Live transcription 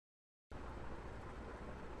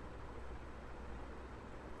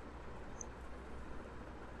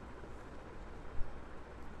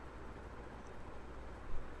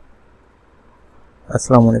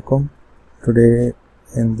Assalamu alaikum. Today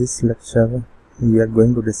in this lecture we are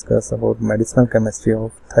going to discuss about medicinal chemistry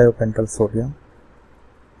of thiopental sodium,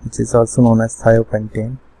 which is also known as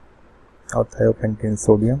thiopentane or thiopentane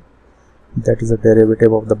sodium. That is a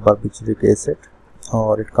derivative of the barbituric acid,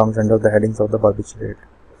 or it comes under the headings of the barbiturate.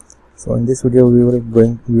 So in this video we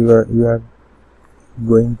are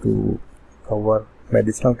going to cover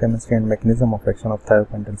medicinal chemistry and mechanism of action of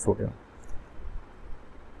thiopental sodium.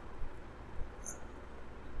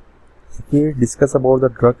 If we discuss about the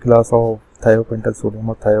drug class of thiopental sodium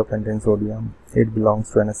or thiopentane sodium, it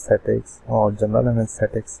belongs to anesthetics or general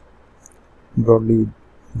anesthetics. Broadly,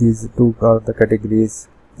 these two are the categories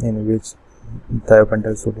in which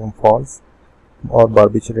thiopental sodium falls, or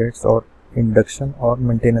barbiturates, or induction or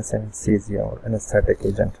maintenance anesthesia or anesthetic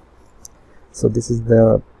agent. So this is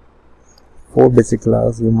the four basic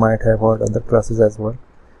class. You might have heard other classes as well.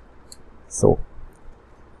 So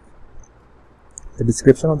the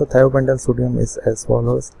description of the thiopental sodium is as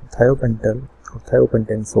follows. Thiopental or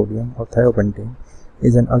thiopentane sodium or thiopentane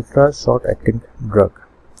is an ultra short acting drug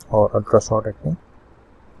or ultra short acting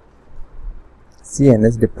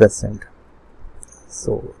CNS depressant.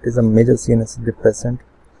 So it is a major CNS depressant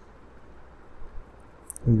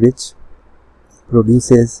which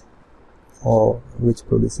produces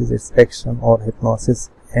its action or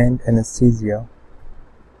hypnosis and anesthesia,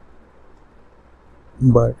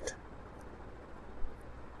 but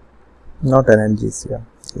not analgesia.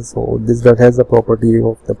 So this drug has the property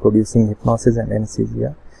of the producing hypnosis and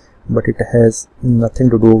anesthesia, but it has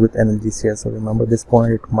nothing to do with analgesia. So remember this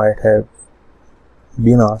point, it might have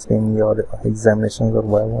been asked in your examinations or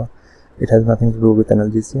whatever. It has nothing to do with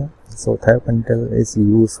analgesia. So thiopental is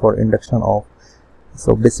used for induction of,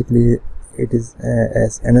 so basically it is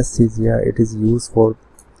as anesthesia. It is used for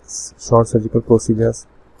short surgical procedures,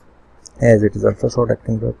 as it is ultra short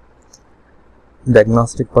acting drug,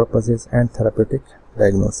 diagnostic purposes, and therapeutic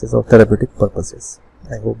diagnosis or therapeutic purposes.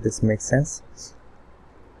 I hope this makes sense.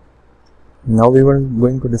 Now we were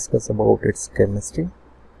going to discuss about its chemistry.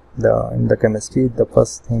 In the chemistry, the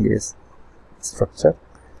first thing is structure.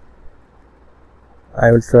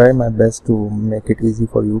 I will try my best to make it easy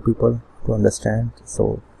for you people to understand.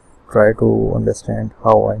 So try to understand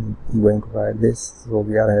how I'm going to write this. So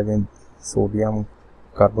we are having sodium,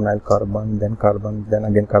 carbonyl carbon, then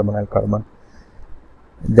again carbonyl carbon,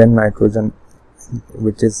 then nitrogen,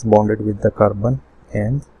 which is bonded with the carbon,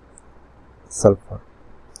 and sulfur,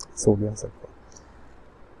 sodium sulfur.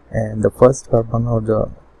 And the first carbon or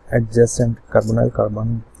the adjacent carbonyl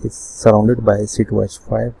carbon is surrounded by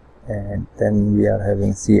C2H5, and then we are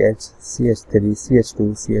having CH, CH3,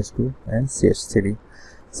 CH2, CH2, and CH3.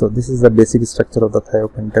 So this is the basic structure of the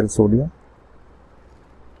thiopental sodium.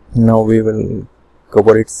 Now we will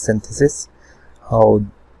cover its synthesis, how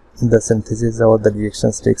the synthesis or the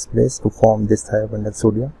reactions takes place to form this thiopental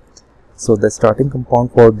sodium. So the starting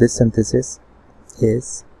compound for this synthesis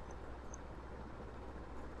is,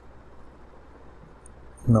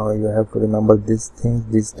 now you have to remember these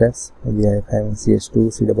steps. We are having CH2,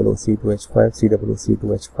 COOC2H5,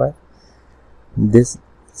 COOC2H5. This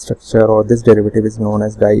structure or this derivative is known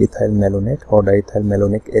as diethyl malonate or diethyl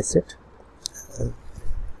malonic acid.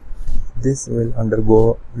 This will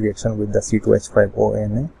undergo reaction with the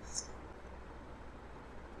C2H5ONA.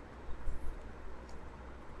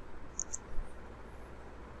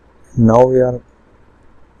 Now we are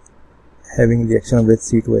having reaction with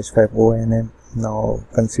C2H5ONA. Now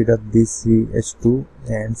consider this CH2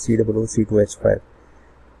 and COOC2H5.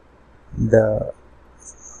 The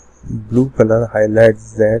blue color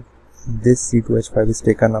highlights that this C2H5 is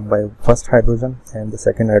taken up by first hydrogen and the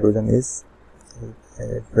second hydrogen is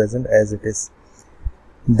present as it is.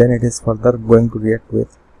 Then it is further going to react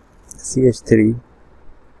with CH3,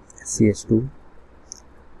 CH2,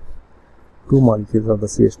 two molecules of the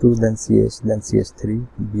CH2, then CH, then CH3,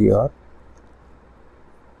 Br,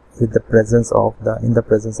 with the presence of the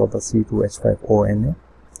C2H5ONA.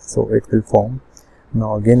 So it will form.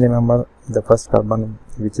 Now again remember the first carbon,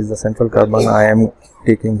 which is the central carbon I am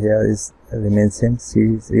taking here, is remains same,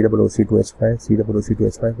 COOC2H5,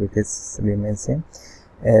 COOC2H5, it is remains same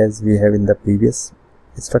as we have in the previous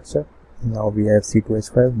structure. Now we have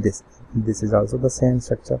C2H5, this is also the same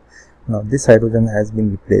structure. Now this hydrogen has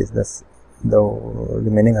been replaced, the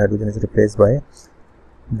remaining hydrogen is replaced by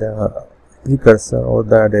the precursor or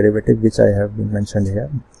the derivative which I have been mentioned here,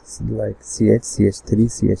 like CH, CH3,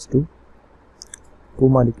 CH2, two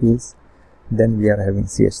molecules, then we are having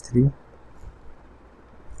CH3.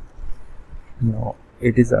 Now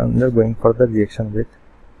it is undergoing further reaction with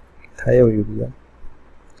thiourea,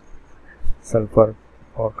 sulfur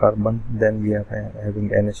or carbon, then we are having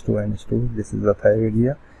NH2. This is the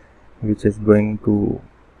thioidea, which is going to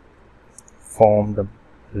form the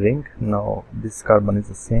ring. Now this carbon is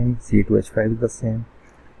the same, C2H5 is the same,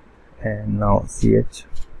 and now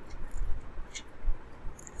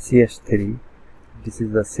CH3, this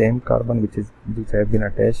is the same carbon which have been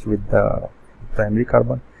attached with the primary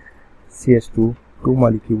carbon, CH2, 2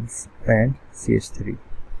 molecules, and CH3.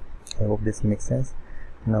 I hope this makes sense.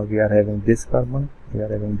 Now we are having this carbon, we are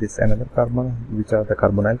having this another carbon, which are the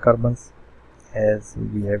carbonyl carbons, as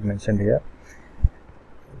we have mentioned here.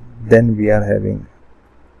 Then we are having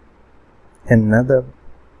another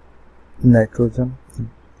nitrogen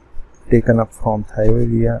taken up from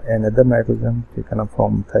thioidea, another nitrogen taken up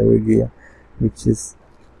from thioidea, which is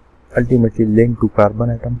ultimately linked to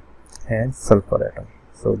carbon atom and sulfur atom.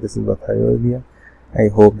 So this is the thioidea. I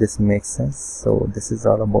hope this makes sense. So this is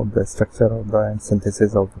all about the structure of the and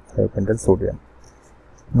synthesis of the thiopental sodium.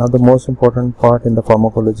 Now the most important part in the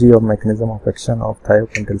pharmacology or mechanism of action of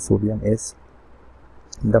thiopental sodium is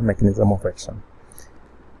the mechanism of action.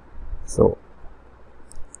 So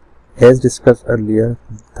as discussed earlier,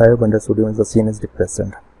 thiopental sodium is a CNS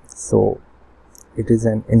depressant. So it is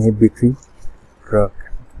an inhibitory drug,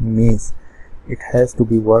 means it has to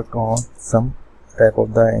be worked on some type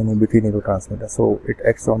of the inhibitory neurotransmitter. So it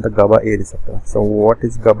acts on the GABAa receptor. So what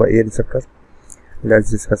is GABAa receptor? Let's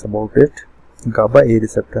discuss about it. GABAa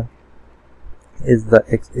receptor is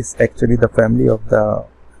actually the family of the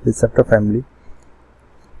receptor family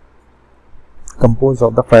composed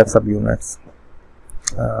of the 5 subunits.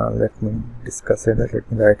 Let me discuss it.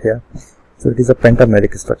 Let me write here. So it is a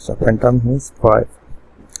pentameric structure. Pentam means 5,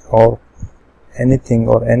 or anything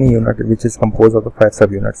or any unit which is composed of the 5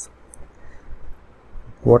 subunits.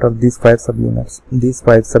 What are these 5 subunits? These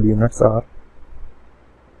 5 subunits are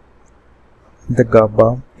the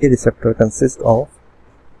GABAa receptor consists of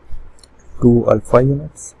 2 alpha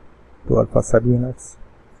units, 2 alpha subunits,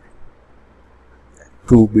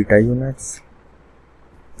 2 beta units,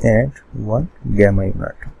 and 1 gamma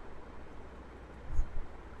unit.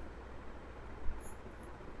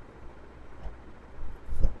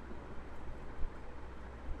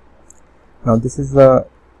 Now this is the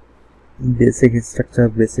basic structure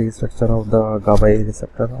of the GABAa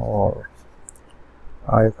receptor, or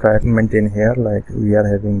I try to maintain here, like we are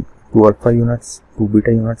having 2 alpha units, 2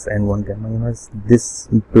 beta units, and 1 gamma units. This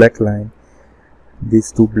black line,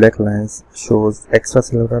 these 2 black lines shows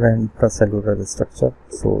extracellular and intracellular structure.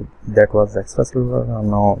 So that was extracellular, and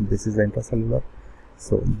now this is intracellular.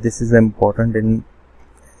 So this is important in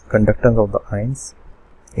conductance of the ions.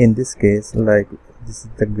 In this case, like this is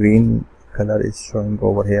the green color is showing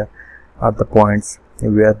over here, are the points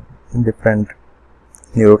where different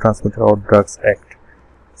neurotransmitter or drugs act.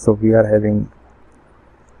 So we are having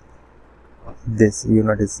this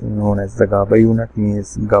unit is known as the GABA unit,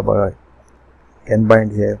 means GABA can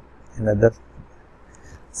bind here, another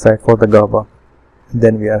site for the GABA.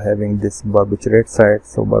 Then we are having this barbiturate site.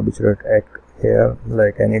 So barbiturate act here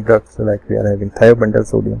like any drugs, like we are having thiopental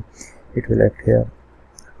sodium, it will act here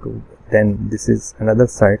too. Then this is another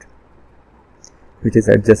site which is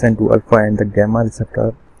adjacent to alpha and the gamma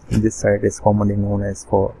receptor. This site is commonly known as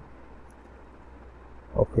for,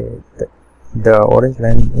 okay, the orange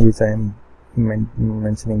line which I am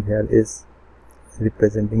mentioning here is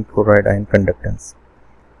representing chloride ion conductance.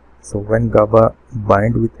 So when GABA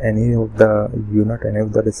bind with any of the unit, any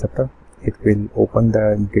of the receptor, it will open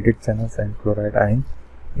the gated channels and chloride ion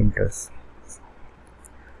enters.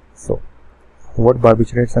 So what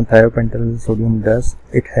barbiturates and thiopental sodium does,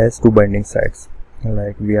 it has 2 binding sites.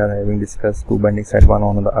 Like we are having discussed 2 binding sites, one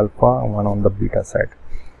on the alpha and one on the beta side,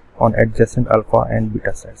 on adjacent alpha and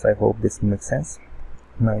beta sites. I hope this makes sense.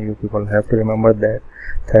 Now you people have to remember that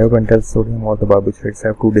thiopental sodium or the barbiturates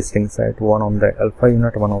have 2 distinct sites, one on the alpha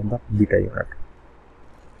unit, one on the beta unit.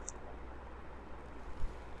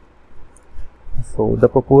 So the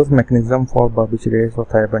proposed mechanism for barbiturates or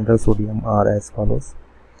thiopental sodium are as follows.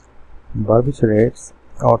 Barbiturates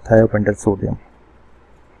or thiopental sodium.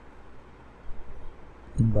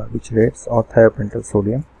 Barbiturates or thiopental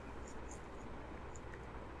sodium,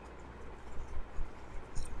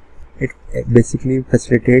 it basically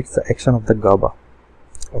facilitates the action of the GABA.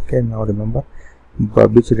 Okay, now remember,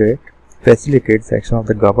 barbiturate facilitates the action of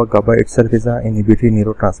the GABA. GABA itself is an inhibitory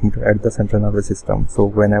neurotransmitter at the central nervous system. So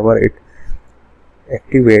whenever it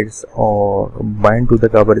activates or bind to the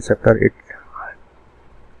GABA receptor, it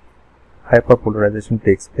hyperpolarization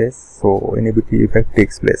takes place, so inhibitory effect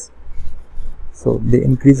takes place. So they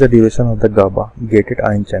increase the duration of the GABA gated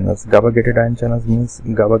ion channels. GABA gated ion channels means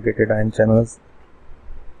GABA gated ion channels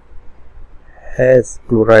has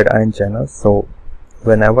chloride ion channels. So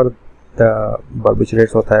whenever the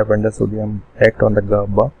barbiturates or thiopental sodium act on the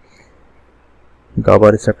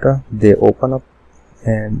GABA receptor, they open up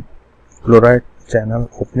and chloride channel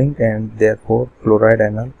opening, and therefore chloride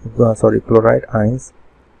ions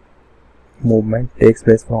movement takes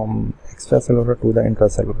place from extracellular to the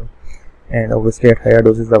intracellular. And obviously at higher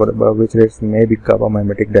doses the barbiturates may be GABA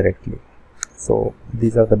mimetic directly. So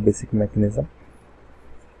these are the basic mechanism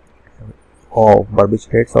of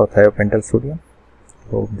barbiturates or thiopental sodium.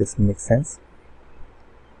 Hope this makes sense.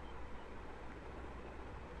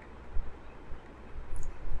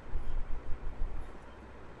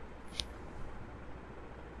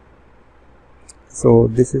 So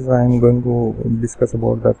this is I am going to discuss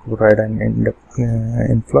about the chloride and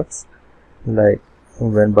influx. Like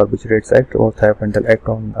when barbiturates act or thiopental act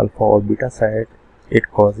on alpha or beta side,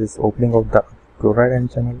 it causes opening of the chloride ion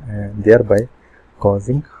channel and thereby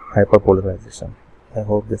causing hyperpolarization. I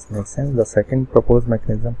hope this makes sense. The second proposed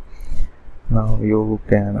mechanism, now you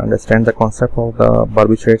can understand the concept of the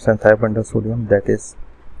barbiturates and thiopental sodium, that is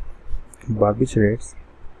barbiturates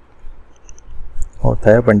or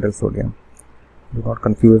thiopental sodium. Do not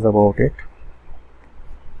confuse about it.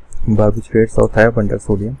 Barbiturates or thiopental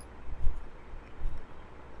sodium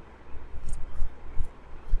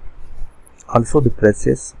also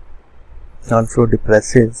depresses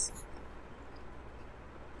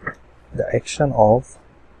the action of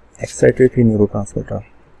excitatory neurotransmitter.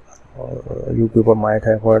 You people might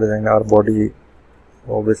have heard that in our body,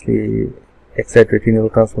 obviously excitatory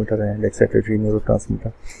neurotransmitter and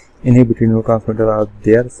inhibitory neurotransmitter are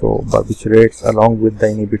there. So barbiturates, along with the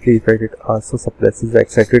inhibitory effect, it also suppresses the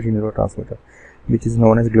excitatory neurotransmitter, which is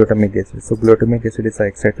known as glutamic acid. So glutamic acid is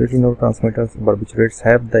an excitatory neurotransmitter. Barbiturates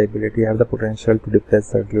have the potential to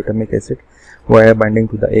depress the glutamic acid via binding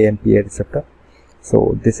to the AMPA receptor.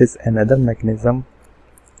 So this is another mechanism,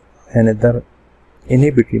 another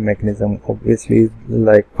inhibitory mechanism. Obviously,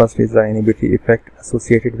 like first is the inhibitory effect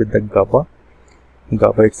associated with the GABA.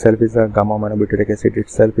 GABA itself is a gamma aminobutyric acid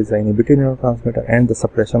itself is an inhibitory neurotransmitter, and the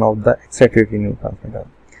suppression of the excitatory neurotransmitter.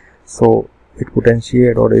 So it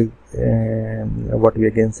potentiate, or what we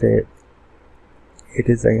again say, it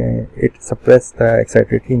suppresses the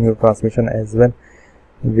excitatory neurotransmission as well,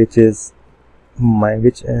 which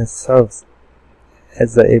serves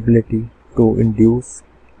as the ability to induce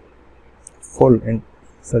full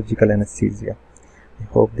surgical anesthesia. I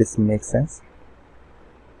hope this makes sense.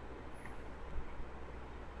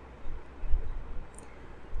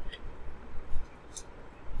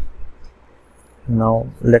 Now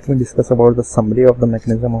let me discuss about the summary of the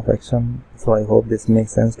mechanism of action. So I hope this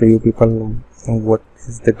makes sense to you people. What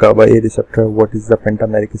is the GABAa receptor? What is the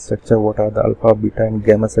pentameric structure? What are the alpha, beta and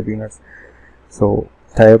gamma subunits? So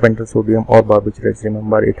thiopental sodium or barbiturates,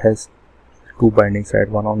 remember it has two binding sides,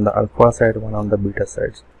 one on the alpha side, one on the beta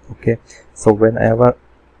side. Okay, so whenever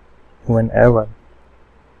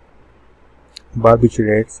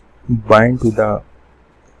barbiturates bind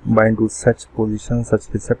to such positions, such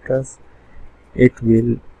receptors, it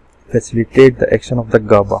will facilitate the action of the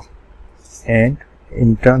GABA, and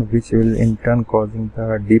which will in turn causing the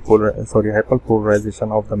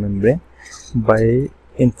hyperpolarization of the membrane by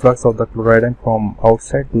influx of the chloride ion from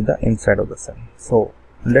outside to the inside of the cell. So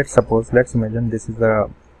let's imagine this is the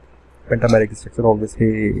pentameric structure.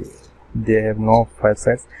 Obviously they have no 5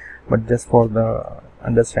 sides, but just for the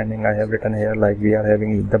understanding I have written here, like we are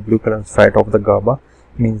having the blue color side of the GABA,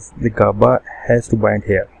 means the GABA has to bind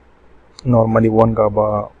here. Normally one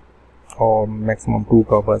GABA or maximum 2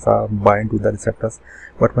 GABAs are bind to the receptors,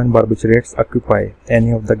 but when barbiturates occupy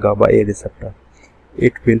any of the GABAa receptor,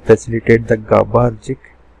 it will facilitate the GABAergic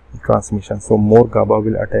transmission. So more GABA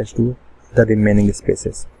will attach to the remaining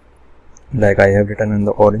spaces, like I have written in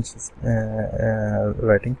the orange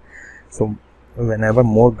writing. So whenever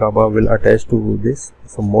more GABA will attach to this,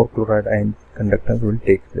 so more chloride ion conductance will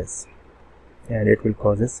take place, and it will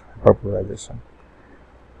cause hyperpolarization.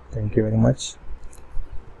 Thank you very much.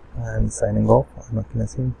 I am signing off.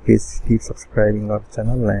 Please keep subscribing our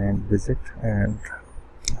channel and visit and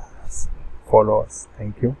follow us.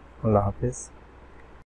 Thank you. Allah Hafiz.